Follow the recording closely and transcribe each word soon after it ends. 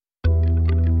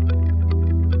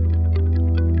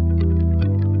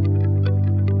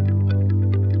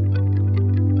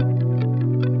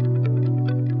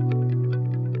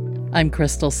I'm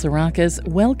Crystal Sarakas.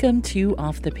 Welcome to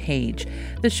Off the Page,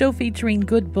 the show featuring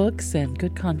good books and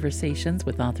good conversations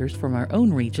with authors from our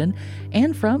own region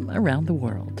and from around the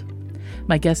world.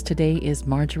 My guest today is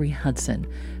Marjorie Hudson.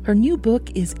 Her new book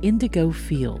is Indigo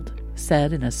Field.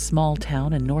 Set in a small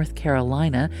town in North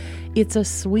Carolina, it's a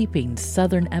sweeping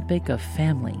southern epic of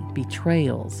family,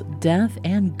 betrayals, death,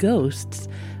 and ghosts,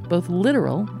 both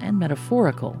literal and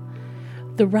metaphorical.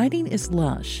 The writing is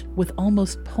lush, with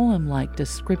almost poem-like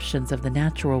descriptions of the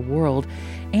natural world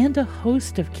and a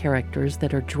host of characters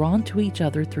that are drawn to each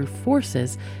other through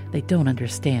forces they don't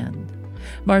understand.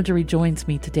 Marjorie joins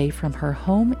me today from her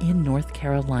home in North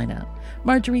Carolina.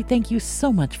 Marjorie, thank you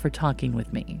so much for talking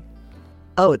with me.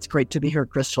 Oh, it's great to be here,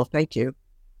 Crystal. Thank you.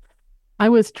 I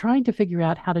was trying to figure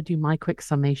out how to do my quick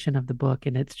summation of the book,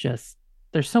 and it's just,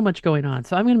 there's so much going on.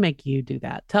 So I'm going to make you do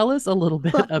that. Tell us a little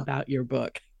bit about your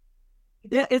book.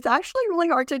 Yeah, it's actually really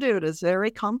hard to do. It is very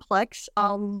complex.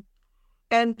 And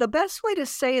the best way to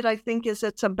say it, I think, is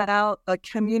it's about a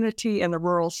community in the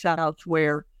rural South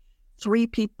where 3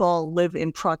 people live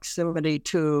in proximity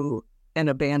to an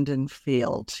abandoned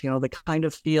field, the kind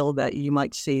of field that you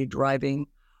might see driving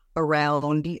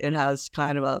around. It has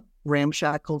kind of a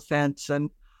ramshackle fence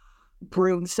and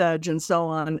broom sedge and so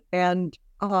on. And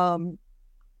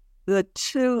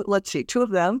two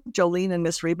of them, Jolene and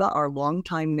Miss Reba, are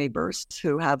longtime neighbors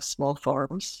who have small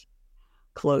farms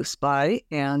close by.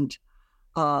 And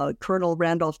Colonel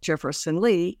Randolph Jefferson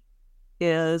Lee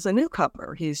is a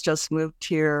newcomer. He's just moved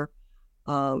here.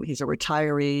 He's a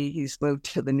retiree. He's moved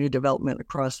to the new development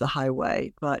across the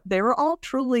highway. But they were all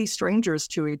truly strangers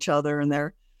to each other, and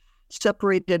they're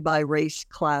separated by race,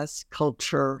 class,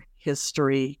 culture,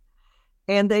 history.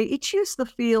 And they each use the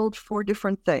field for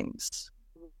different things.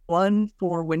 One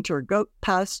for winter goat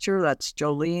pasture, that's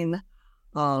Jolene.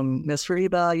 Miss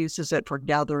Reba uses it for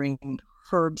gathering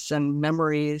herbs and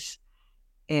memories.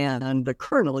 And the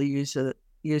colonel uses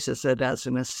it as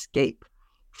an escape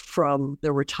from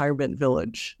the retirement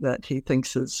village that he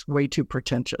thinks is way too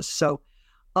pretentious. So,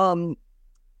 and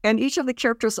each of the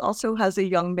characters also has a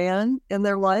young man in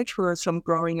their life who has some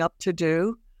growing up to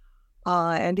do.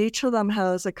 And each of them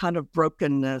has a kind of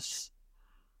brokenness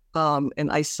and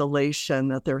isolation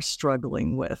that they're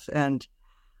struggling with. And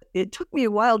it took me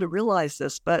a while to realize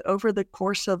this, but over the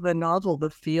course of the novel, the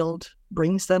field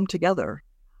brings them together.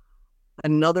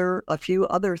 A few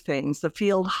other things. The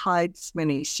field hides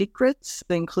many secrets,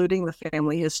 including the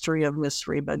family history of Miss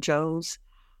Reba Jones,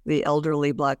 the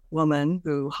elderly Black woman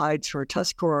who hides her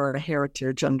Tuscarora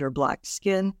heritage under Black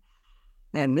skin.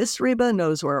 And Miss Reba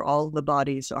knows where all the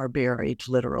bodies are buried,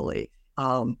 literally.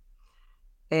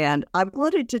 And I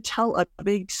wanted to tell a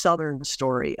big Southern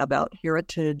story about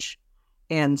heritage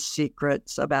and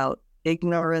secrets, about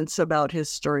ignorance about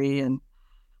history and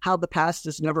how the past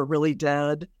is never really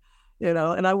dead,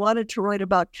 and I wanted to write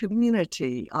about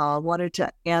community. I wanted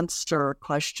to answer a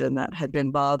question that had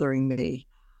been bothering me.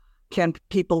 Can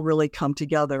people really come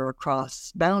together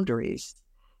across boundaries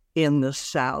in the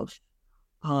South?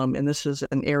 And this is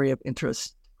an area of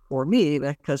interest for me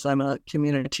because I'm a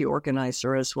community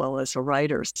organizer as well as a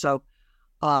writer. So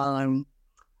I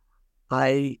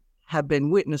have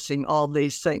been witnessing all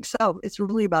these things. So it's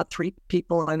really about 3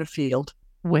 people in a field.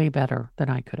 Way better than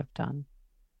I could have done.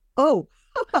 Oh,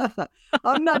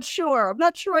 I'm not sure. I'm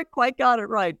not sure I quite got it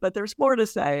right, but there's more to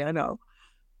say, I know.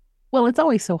 Well, it's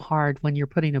always so hard when you're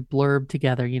putting a blurb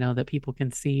together, that people can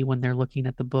see when they're looking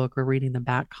at the book or reading the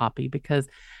back copy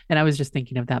and I was just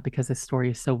thinking of that because the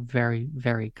story is so very,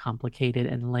 very complicated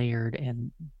and layered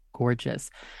and gorgeous.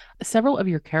 Several of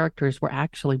your characters were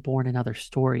actually born in other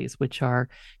stories, which are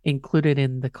included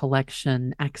in the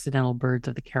collection Accidental Birds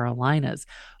of the Carolinas.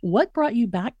 What brought you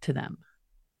back to them?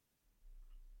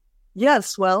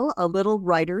 Yes, well, a little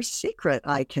writer's secret,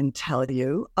 I can tell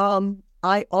you.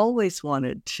 I always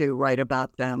wanted to write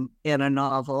about them in a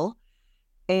novel,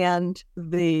 and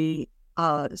the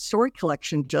story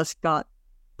collection just got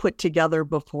put together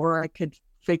before I could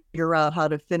figure out how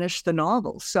to finish the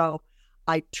novel. So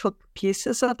I took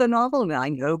pieces of the novel, and I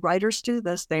know writers do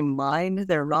this. They mine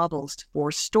their novels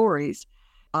for stories.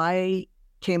 I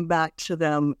came back to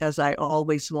them as I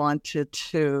always wanted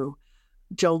to.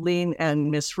 Jolene and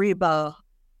Miss Reba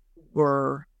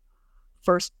were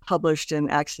first published in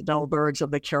Accidental Birds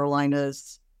of the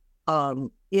Carolinas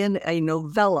in a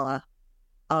novella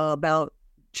about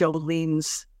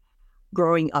Jolene's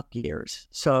growing up years.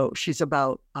 So she's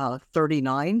about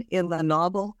 39 in the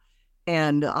novel.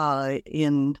 And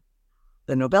in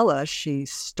the novella, she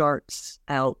starts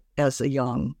out as a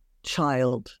young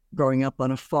child growing up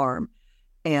on a farm.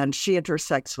 And she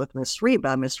intersects with Miss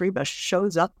Reba. Miss Reba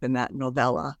shows up in that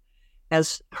novella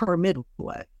as her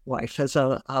midwife, wife, as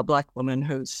a Black woman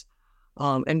who's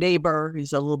a neighbor,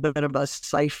 who's a little bit of a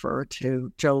cipher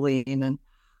to Jolene, and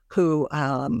who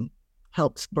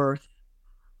helps birth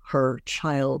her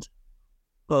child,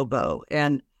 Bobo.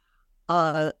 And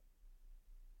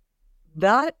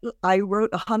that I wrote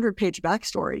a 100-page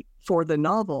backstory for the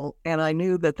novel, and I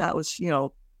knew that was,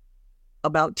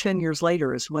 about 10 years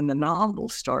later is when the novel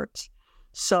starts.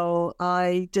 So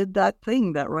I did that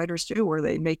thing that writers do where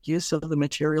they make use of the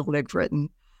material they've written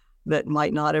that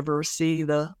might not ever see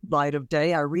the light of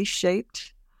day. I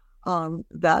reshaped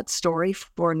that story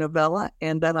for a novella,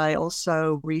 and then I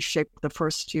also reshaped the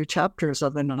first few chapters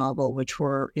of the novel, which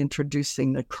were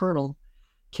introducing the colonel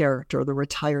character, the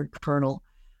retired colonel.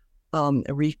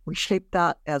 Reshaped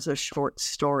that as a short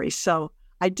story. So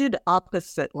I did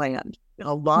opposite land.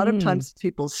 A lot of times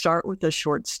people start with a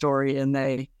short story and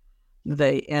they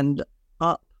end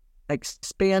up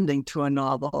expanding to a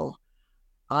novel.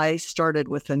 I started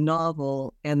with a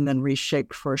novel and then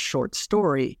reshaped for a short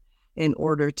story in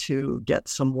order to get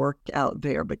some work out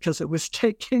there because it was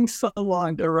taking so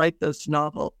long to write this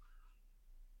novel.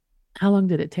 How long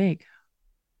did it take?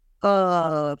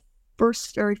 Very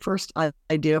first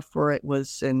idea for it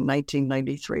was in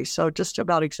 1993. So just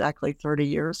about exactly 30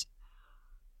 years.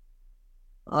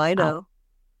 I know.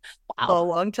 Wow. A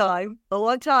long time.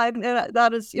 And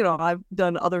that is, I've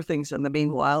done other things in the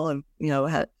meanwhile and,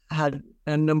 had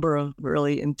a number of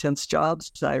really intense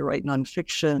jobs. I write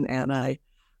nonfiction, and I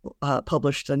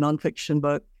published a nonfiction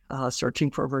book,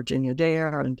 Searching for Virginia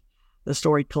Dare, and the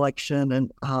story collection,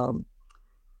 and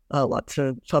lots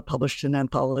of published in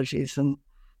anthologies and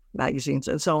magazines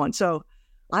and so on. So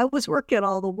I was working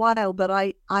all the while, but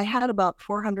I had about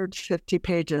 450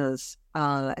 pages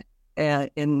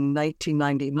in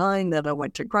 1999 that I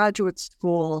went to graduate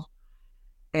school,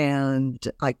 and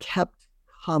I kept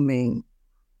coming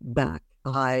back.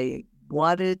 I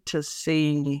wanted to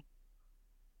see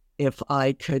if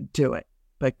I could do it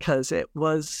because it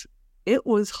was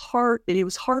hard. It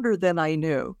was harder than I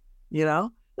knew,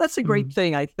 That's a great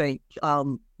thing, I think,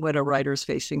 when a writer's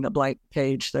facing the blank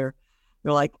page. They're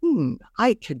like,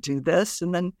 I could do this.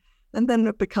 And then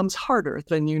it becomes harder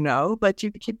than but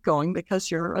you keep going because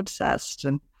you're obsessed,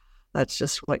 and that's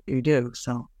just what you do.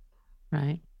 So,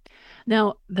 right.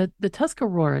 Now, the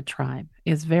Tuscarora tribe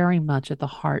is very much at the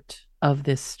heart of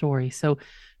this story. So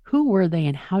who were they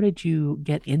and how did you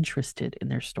get interested in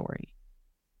their story?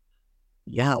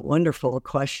 Yeah, wonderful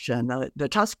question. The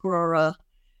Tuscarora,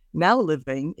 now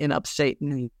living in upstate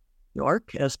New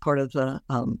York as part of the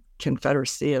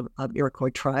Confederacy of Iroquois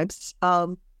tribes,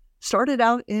 started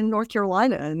out in North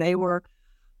Carolina, and they were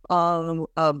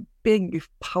a big,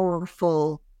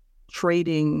 powerful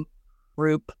trading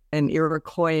group, an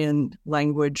Iroquoian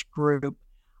language group,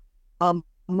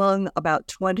 among about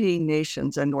 20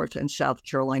 nations in North and South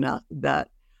Carolina that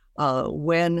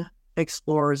when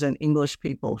explorers and English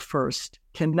people first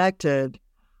connected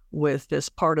with this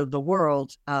part of the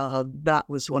world, that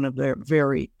was one of their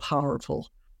very powerful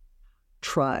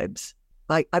tribes.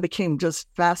 I became just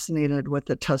fascinated with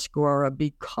the Tuscarora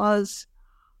because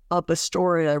of a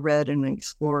story I read in an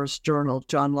explorer's journal.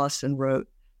 John Lawson wrote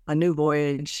A New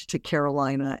Voyage to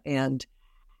Carolina, and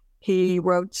he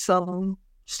wrote some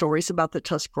stories about the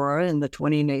Tuscarora and the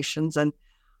 20 nations, and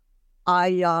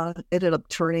I ended up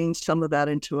turning some of that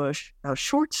into a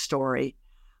short story.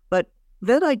 But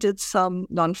then I did some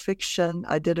nonfiction.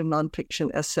 I did a nonfiction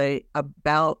essay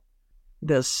about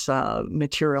this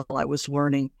material I was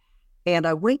learning. And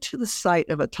I went to the site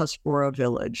of a Tuscarora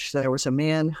village. There was a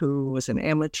man who was an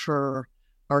amateur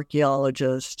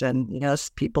archaeologist. And yes,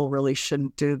 people really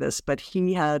shouldn't do this, but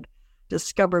he had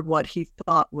discovered what he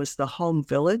thought was the home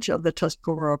village of the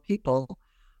Tuscarora people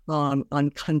on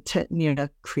Contentnia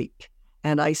Creek.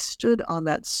 And I stood on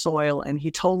that soil, and he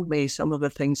told me some of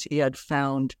the things he had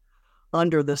found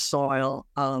under the soil,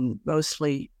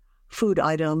 mostly food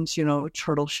items,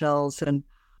 turtle shells, and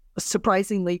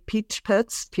surprisingly, peach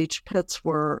pits. Peach pits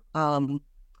were an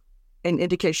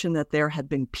indication that there had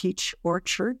been peach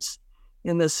orchards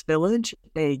in this village,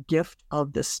 a gift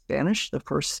of the Spanish, the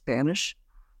first Spanish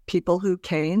people who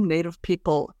came. Native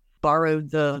people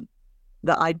borrowed the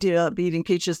idea of eating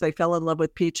peaches. They fell in love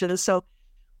with peaches. So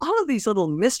all of these little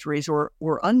mysteries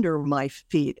were under my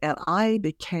feet, and I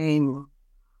became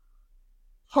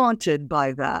haunted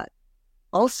by that.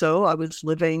 Also, I was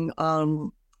living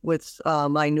with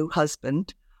my new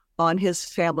husband on his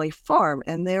family farm,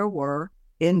 and there were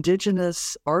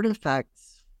indigenous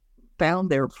artifacts found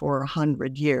there for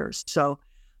 100 years. So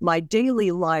my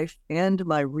daily life and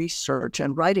my research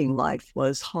and writing life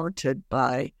was haunted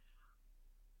by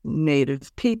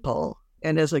Native people.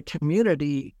 And as a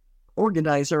community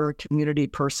organizer, a community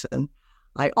person,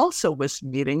 I also was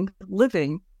meeting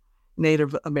living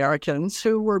Native Americans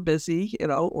who were busy,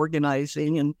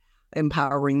 organizing and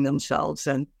empowering themselves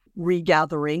and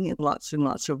regathering in lots and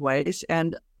lots of ways.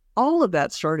 And all of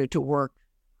that started to work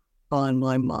on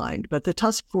my mind. But the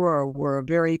Tuscarora were a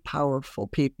very powerful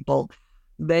people.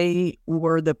 They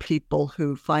were the people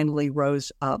who finally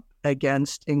rose up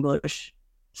against English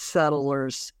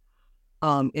settlers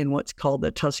in what's called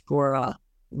the Tuscarora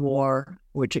War,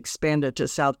 which expanded to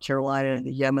South Carolina in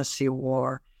the Yamasee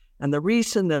War. And the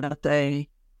reason that they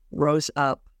rose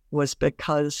up was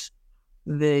because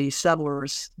the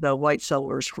white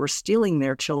settlers, were stealing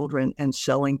their children and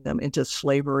selling them into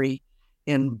slavery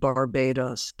in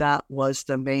Barbados. That was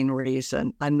the main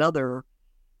reason. Another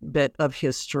bit of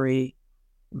history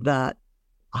that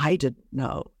I didn't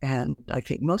know, and I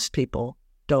think most people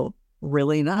don't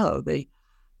really know. The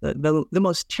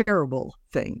most terrible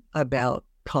thing about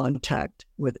contact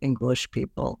with English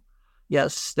people.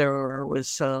 Yes, there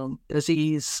was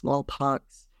disease,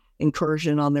 smallpox,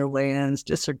 incursion on their lands,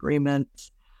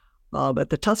 disagreements. But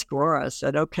the Tuscarora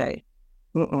said, okay,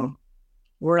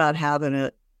 we're not having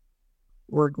it.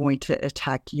 We're going to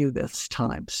attack you this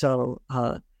time. So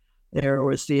there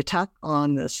was the attack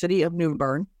on the city of New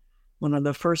Bern, one of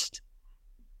the first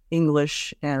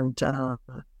English and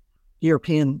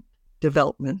European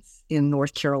developments in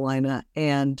North Carolina,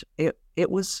 and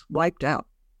it was wiped out.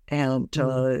 And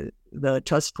the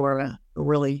Tuscarora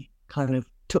really kind of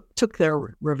took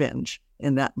their revenge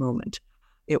in that moment.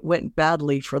 It went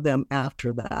badly for them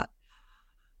after that.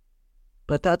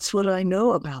 But that's what I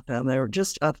know about them. They're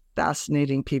just a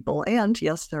fascinating people. And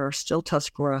yes, there are still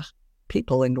Tuscarora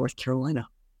people in North Carolina.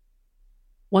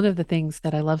 One of the things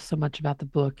that I love so much about the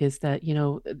book is that,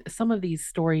 some of these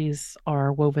stories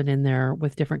are woven in there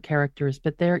with different characters,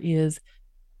 but there is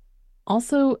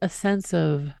also a sense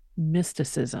of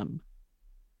mysticism.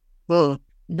 Well,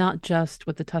 not just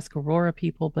with the Tuscarora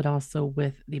people, but also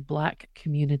with the Black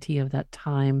community of that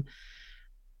time.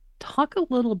 Talk a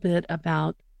little bit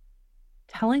about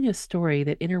telling a story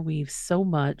that interweaves so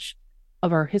much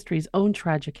of our history's own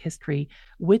tragic history,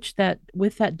 with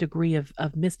that degree of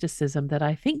mysticism that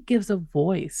I think gives a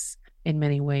voice in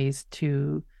many ways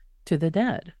to the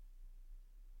dead.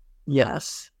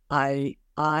 Yes, I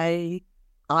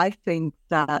think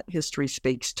that history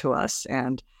speaks to us,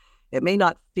 and it may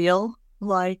not feel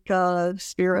like a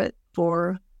spirit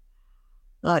for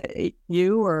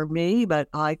you or me, but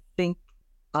I think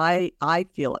I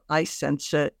feel it. I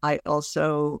sense it. I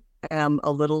also am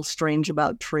a little strange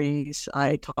about trees.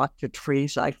 I talk to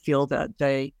trees. I feel that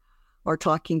they are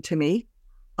talking to me.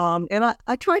 And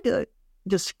I tried to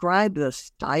describe the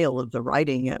style of the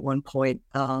writing at one point.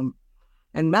 And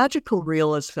magical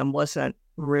realism wasn't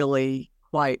really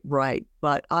quite right,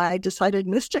 but I decided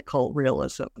mystical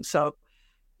realism. So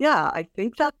yeah, I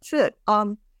think that's it.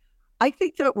 I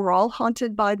think that we're all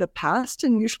haunted by the past,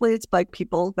 and usually it's by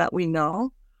people that we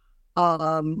know.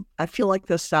 I feel like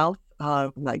the South,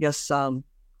 I guess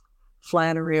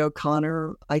Flannery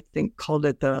O'Connor, I think, called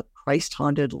it the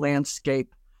Christ-haunted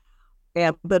landscape.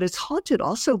 But it's haunted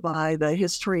also by the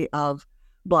history of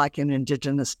Black and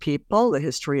Indigenous people, the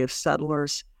history of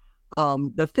settlers,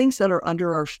 the things that are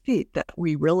under our feet that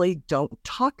we really don't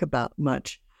talk about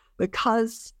much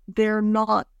because they're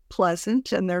not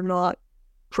pleasant and they're not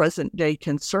present-day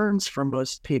concerns for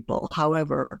most people.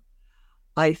 However,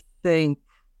 I think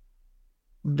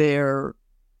that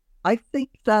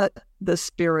the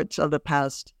spirits of the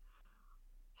past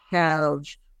have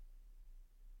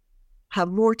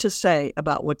more to say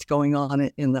about what's going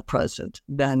on in the present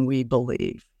than we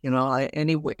believe.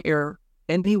 Anywhere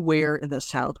in the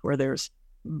South where there's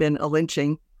been a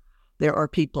lynching, there are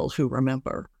people who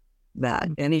remember that.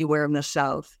 Mm-hmm. Anywhere in the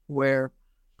South where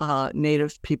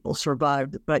Native people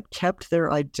survived but kept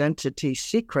their identity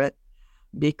secret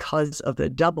because of the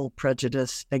double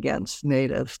prejudice against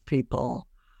Native people,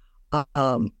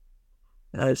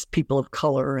 as people of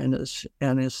color and as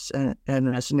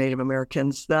Native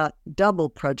Americans, that double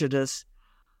prejudice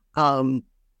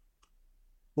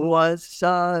was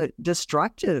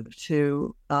destructive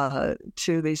to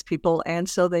these people, and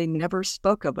so they never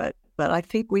spoke of it. But I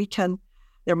think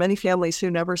there are many families who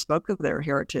never spoke of their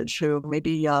heritage, who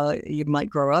maybe you might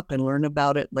grow up and learn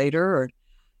about it later,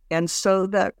 and so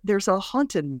that there's a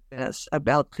hauntedness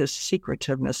about this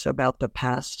secretiveness about the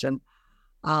past. And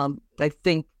I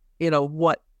think,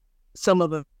 what some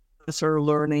of us are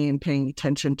learning and paying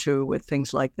attention to with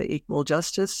things like the Equal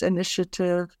Justice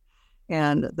Initiative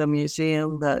and the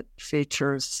museum that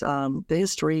features the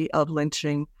history of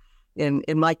lynching in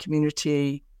my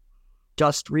community.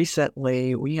 Just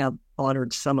recently, we have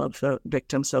honored some of the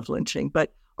victims of lynching.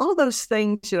 But all those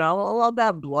things, all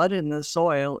that blood in the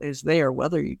soil is there,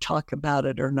 whether you talk about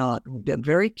it or not. We did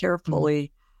very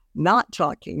carefully not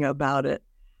talking about it.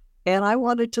 And I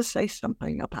wanted to say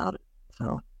something about it.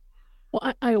 So,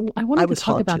 well, I wanted to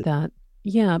talk about that.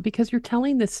 Yeah, because you're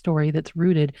telling this story that's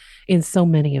rooted in so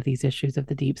many of these issues of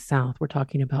the Deep South. We're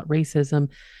talking about racism,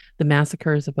 the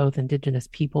massacres of both indigenous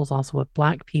peoples, also of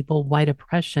Black people, white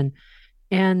oppression.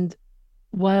 And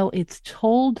while it's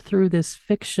told through this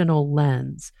fictional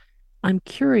lens, I'm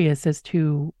curious as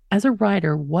to, as a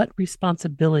writer, what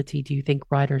responsibility do you think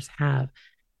writers have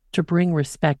to bring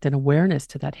respect and awareness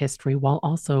to that history while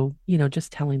also,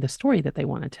 just telling the story that they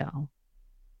want to tell?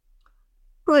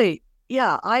 Right.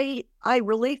 Yeah, I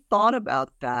really thought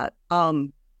about that. I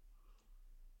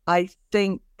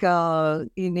think you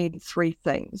need three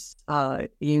things.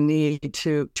 You need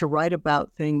to write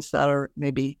about things that are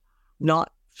maybe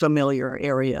not familiar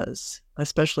areas,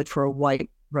 especially for a white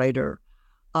writer.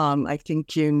 I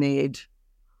think you need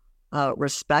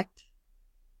respect,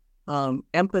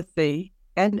 empathy,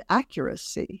 and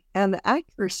accuracy. And the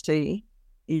accuracy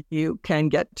you can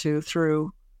get to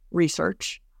through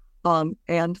research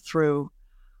and through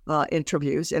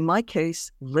interviews. In my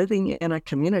case, living in a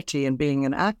community and being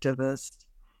an activist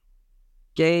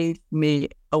gave me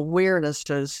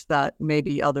awarenesses that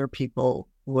maybe other people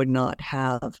would not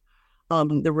have.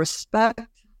 The respect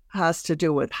has to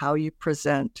do with how you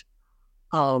present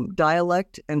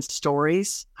dialect and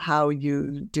stories, how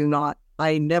you do not,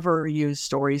 I never use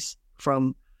stories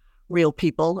from real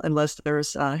people unless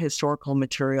there's historical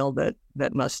material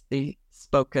that must be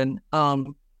spoken.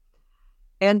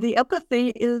 And the empathy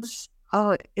is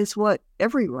what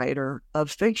every writer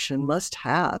of fiction must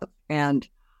have. And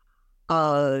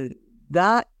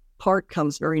that part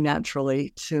comes very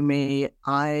naturally to me.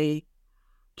 I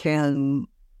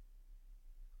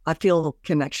feel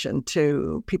connection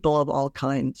to people of all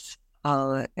kinds,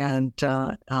 and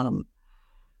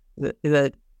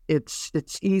that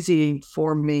it's easy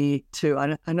for me to.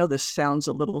 I know this sounds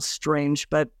a little strange,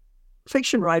 but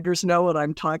fiction writers know what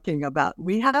I'm talking about.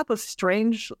 We have a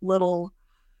strange little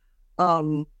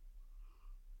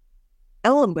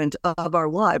element of our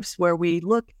lives where we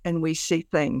look and we see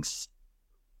things,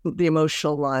 the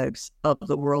emotional lives of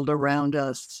the world around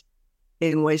us,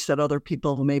 in ways that other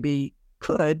people maybe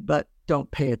could but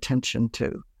don't pay attention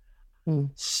to.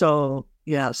 So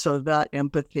that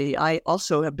empathy. I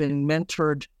also have been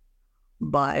mentored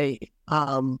by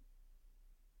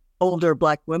older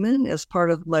Black women as part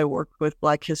of my work with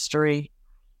Black history,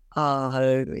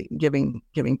 giving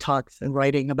talks and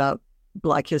writing about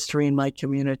Black history in my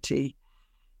community.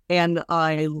 And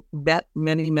I met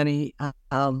many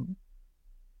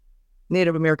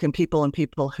Native American people and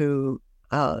people who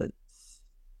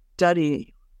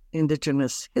study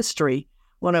Indigenous history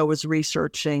when I was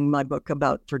researching my book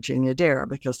about Virginia Dare,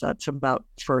 because that's about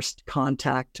first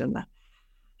contact and the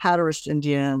Hatteras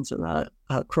Indians and the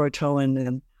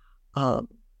Croatoan and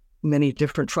many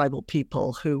different tribal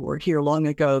people who were here long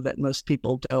ago that most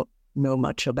people don't know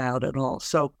much about at all.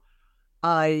 So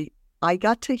I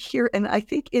got to hear, and I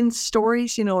think in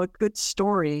stories, a good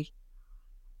story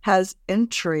has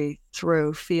entry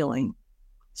through feeling.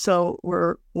 So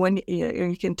when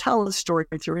you can tell a story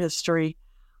through history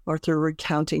or through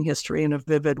recounting history in a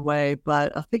vivid way,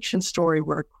 but a fiction story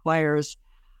requires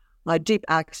a deep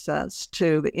access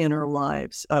to the inner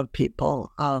lives of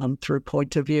people through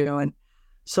point of view. And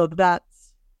so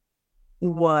that's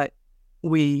what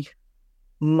we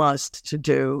must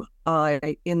do.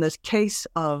 In this case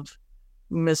of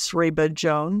Miss Reba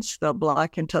Jones, the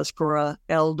Black and Tuscarora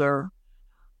elder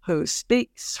who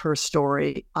speaks her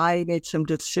story, I made some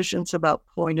decisions about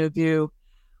point of view,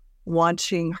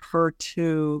 wanting her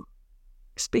to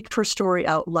speak her story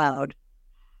out loud,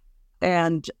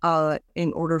 and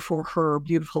in order for her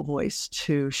beautiful voice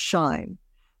to shine.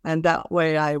 And that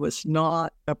way I was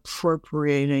not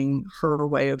appropriating her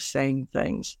way of saying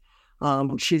things.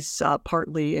 She's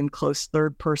partly in close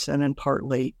third person and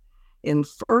partly in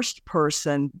first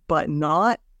person, but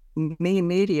not me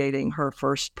mediating her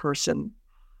first person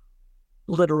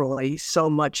literally so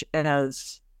much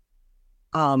as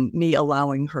me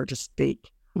allowing her to speak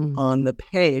on the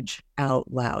page out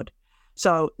loud.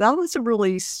 So that was a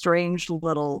really strange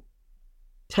little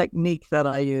technique that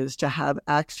I used to have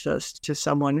access to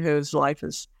someone whose life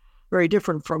is very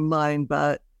different from mine,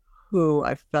 but who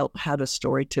I felt had a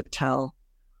story to tell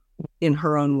in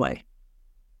her own way.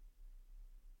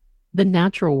 The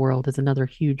natural world is another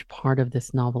huge part of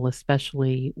this novel,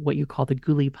 especially what you call the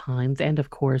Guli Pines and, of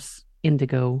course,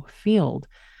 Indigo Field.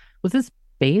 Was this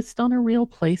based on a real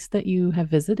place that you have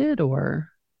visited, or?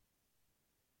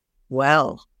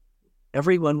 Well,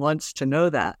 everyone wants to know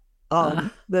that.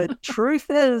 The truth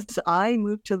is, I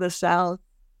moved to the South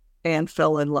and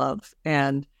fell in love.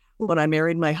 And when I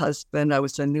married my husband, I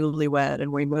was a newlywed,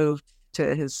 and we moved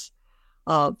to his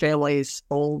family's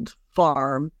old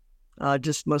farm,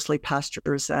 just mostly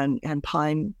pastures and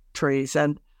pine trees.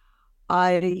 And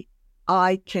I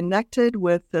connected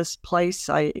with this place.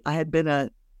 I had been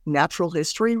a natural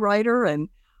history writer and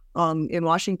in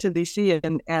Washington, D.C.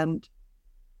 And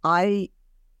I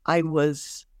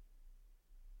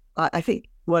think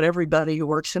what everybody who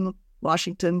works in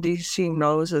Washington, D.C.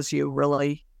 knows is you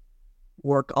really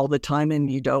work all the time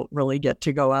and you don't really get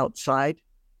to go outside.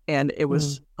 And it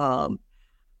was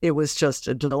just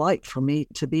a delight for me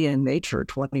to be in nature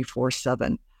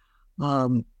 24/7.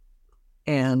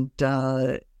 And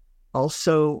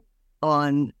also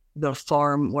on the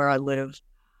farm where I lived,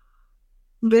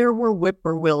 there were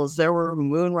whippoorwills, there were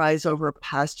moonrise over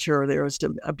pasture. There was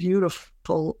a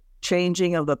beautiful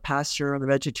changing of the pasture and the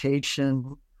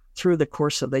vegetation through the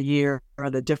course of the year,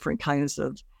 or the different times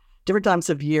of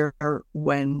year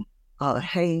when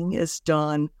haying is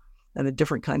done, and the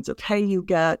different kinds of hay you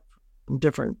get from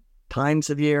different times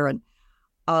of year. And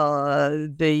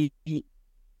the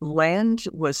land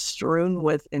was strewn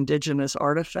with indigenous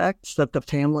artifacts that the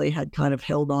family had kind of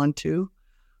held on to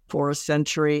for a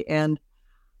century. And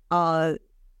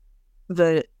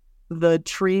the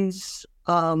trees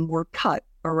were cut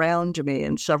around me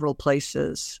in several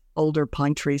places. Older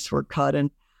pine trees were cut.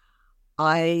 And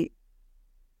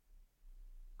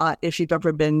if you've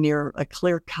ever been near a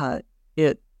clear cut,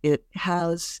 it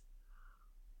has,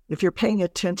 if you're paying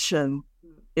attention,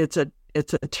 it's a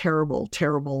terrible,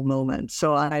 terrible moment.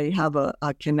 So I have a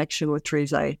connection with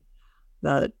trees. I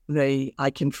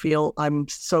can feel, I'm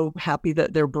so happy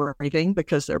that they're breathing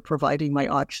because they're providing my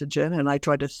oxygen, and I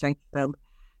try to thank them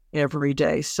every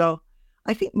day. So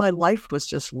I think my life was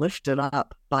just lifted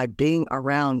up by being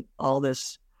around all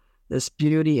this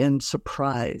beauty and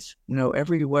surprise.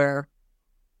 Everywhere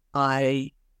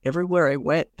I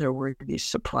went, there were these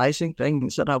surprising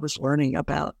things that I was learning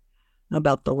about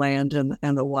the land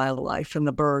and the wildlife and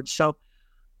the birds. So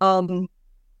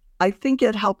I think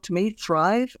it helped me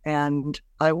thrive, and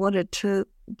I wanted to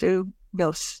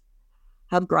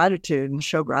have gratitude and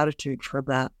show gratitude for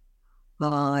that.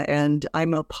 And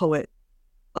I'm a poet,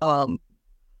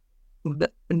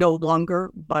 no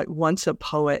longer, but once a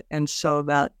poet. And so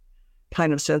that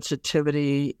kind of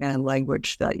sensitivity and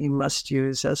language that you must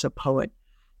use as a poet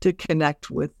to connect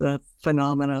with the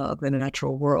phenomena of the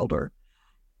natural world, or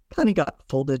kind of got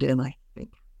folded in, I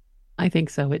think. I think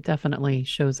so. It definitely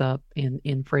shows up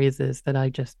in phrases that I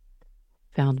just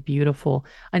found beautiful.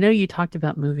 I know you talked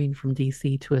about moving from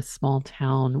DC to a small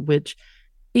town, which,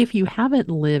 if you haven't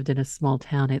lived in a small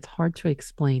town, it's hard to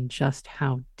explain just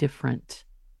how different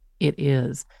it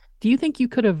is. Do you think you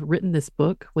could have written this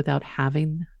book without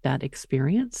having that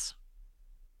experience?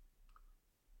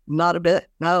 Not a bit.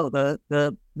 No,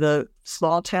 the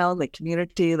small town, the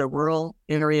community, the rural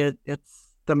area, it's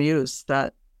the muse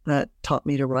that taught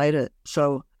me to write it.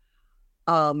 So,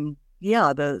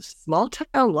 the small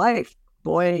town life,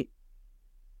 boy,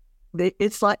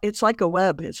 it's like a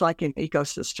web. It's like an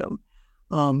ecosystem.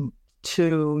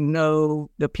 To know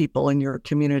the people in your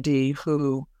community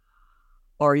who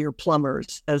are your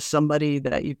plumbers as somebody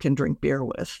that you can drink beer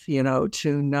with,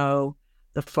 to know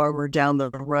the farmer down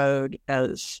the road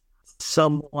as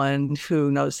someone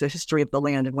who knows the history of the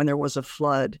land and when there was a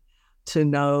flood, to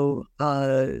know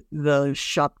the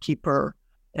shopkeeper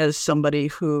as somebody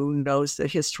who knows the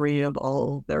history of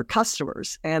all their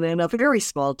customers. And in a very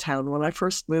small town, when I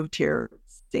first moved here, it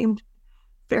seemed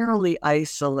fairly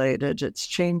isolated. It's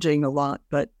changing a lot,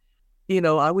 but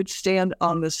I would stand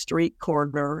on the street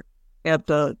corner at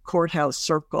the courthouse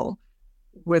circle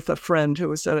with a friend who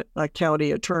was a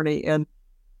county attorney, and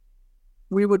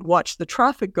we would watch the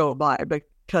traffic go by,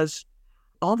 because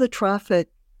all the traffic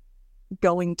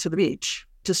going to the beach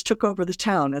just took over the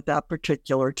town at that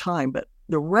particular time. But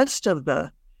the rest of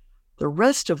the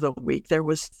week, there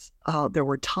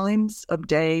were times of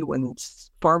day when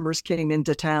farmers came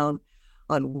into town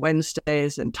on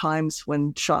Wednesdays, and times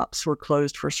when shops were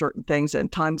closed for certain things, and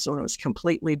times when it was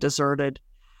completely deserted.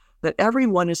 That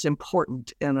everyone is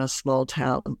important in a small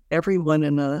town. Everyone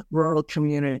in a rural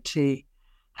community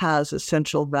has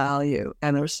essential value.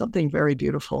 And there's something very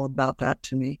beautiful about that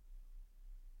to me.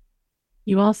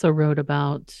 You also wrote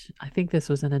about, I think this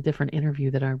was in a different interview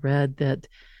that I read, that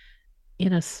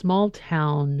in a small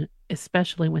town,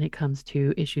 especially when it comes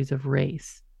to issues of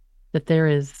race, that there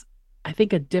is, I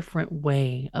think, a different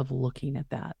way of looking at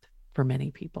that for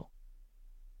many people.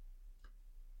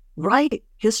 Right.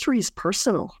 History is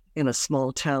personal in a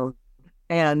small town.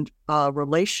 and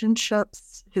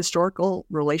relationships, historical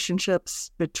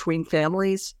relationships between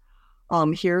families.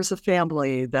 Here's a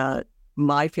family that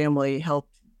my family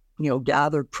helped,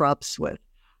 gather crops with.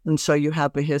 And so you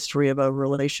have a history of a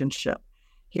relationship.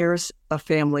 Here's a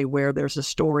family where there's a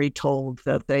story told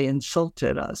that they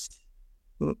insulted us,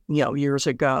 years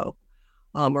ago.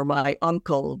 Or my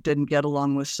uncle didn't get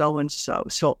along with so-and-so.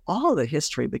 So all the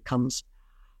history becomes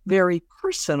very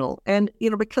personal. And,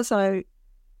 because I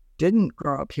didn't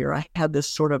grow up here, I had this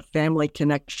sort of family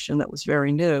connection that was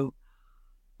very new.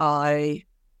 I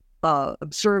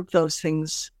observed those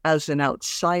things as an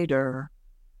outsider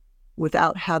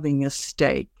without having a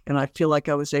stake. And I feel like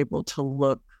I was able to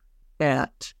look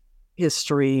at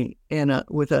history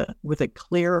with a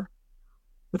clear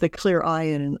eye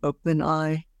and an open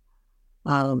eye.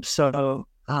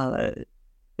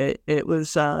 It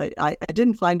was, I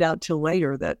didn't find out till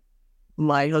later that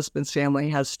my husband's family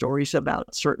has stories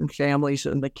about certain families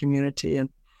in the community and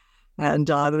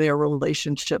their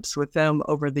relationships with them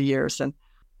over the years. And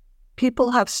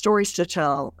people have stories to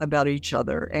tell about each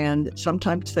other, and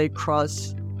sometimes they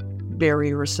cross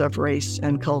barriers of race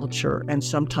and culture, and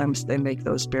sometimes they make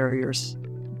those barriers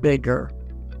bigger,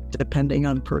 depending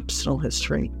on personal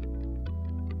history.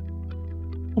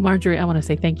 Well, Marjorie, I want to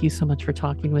say thank you so much for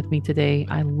talking with me today.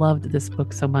 I loved this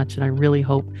book so much, and I really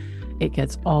hope it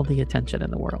gets all the attention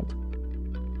in the world.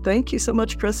 Thank you so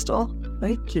much, Crystal.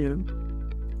 Thank you.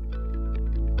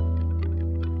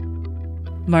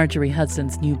 Marjorie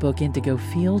Hudson's new book, Indigo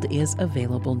Field, is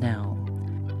available now.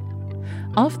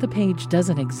 Off the Page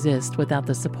doesn't exist without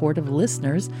the support of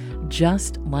listeners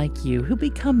just like you who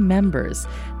become members.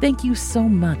 Thank you so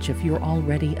much if you're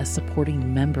already a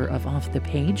supporting member of Off the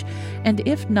Page. And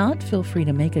if not, feel free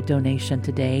to make a donation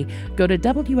today. Go to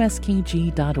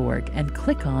WSKG.org and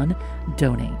click on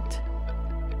Donate.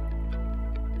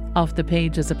 Off the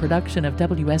Page is a production of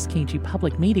WSKG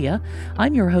Public Media.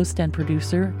 I'm your host and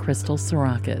producer, Crystal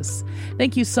Sarakas.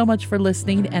 Thank you so much for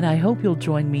listening, and I hope you'll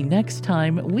join me next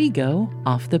time we go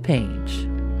Off the Page.